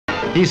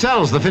He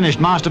sells the finished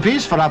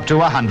masterpiece for up to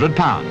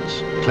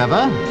 £100.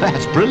 Clever?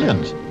 That's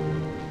brilliant.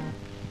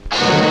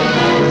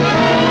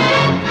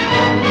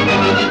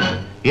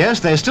 Yes,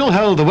 they still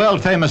hold the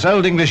world-famous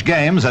Old English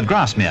Games at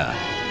Grasmere.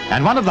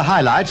 And one of the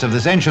highlights of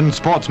this ancient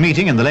sports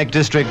meeting in the Lake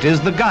District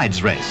is the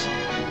guides race.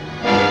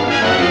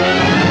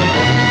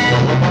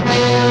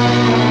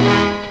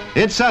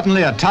 It's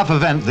certainly a tough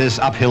event, this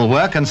uphill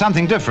work, and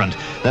something different.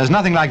 There's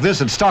nothing like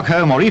this at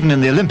Stockholm or even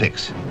in the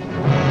Olympics.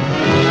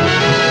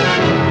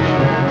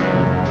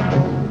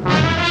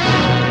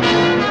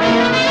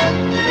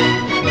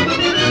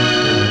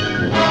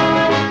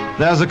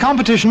 There's a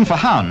competition for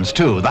hounds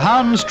too, the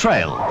Hounds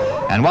Trail.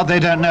 And what they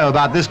don't know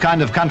about this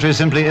kind of country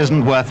simply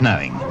isn't worth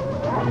knowing.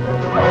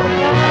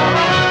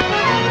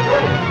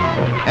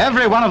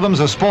 Every one of them's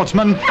a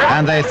sportsman,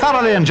 and they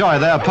thoroughly enjoy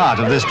their part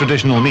of this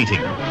traditional meeting.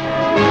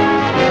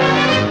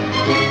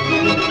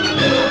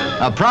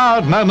 A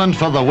proud moment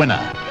for the winner.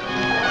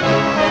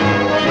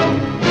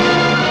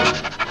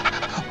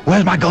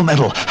 Where's my gold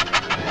medal?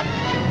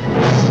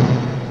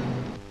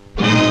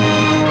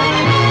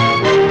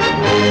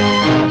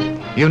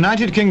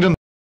 United Kingdom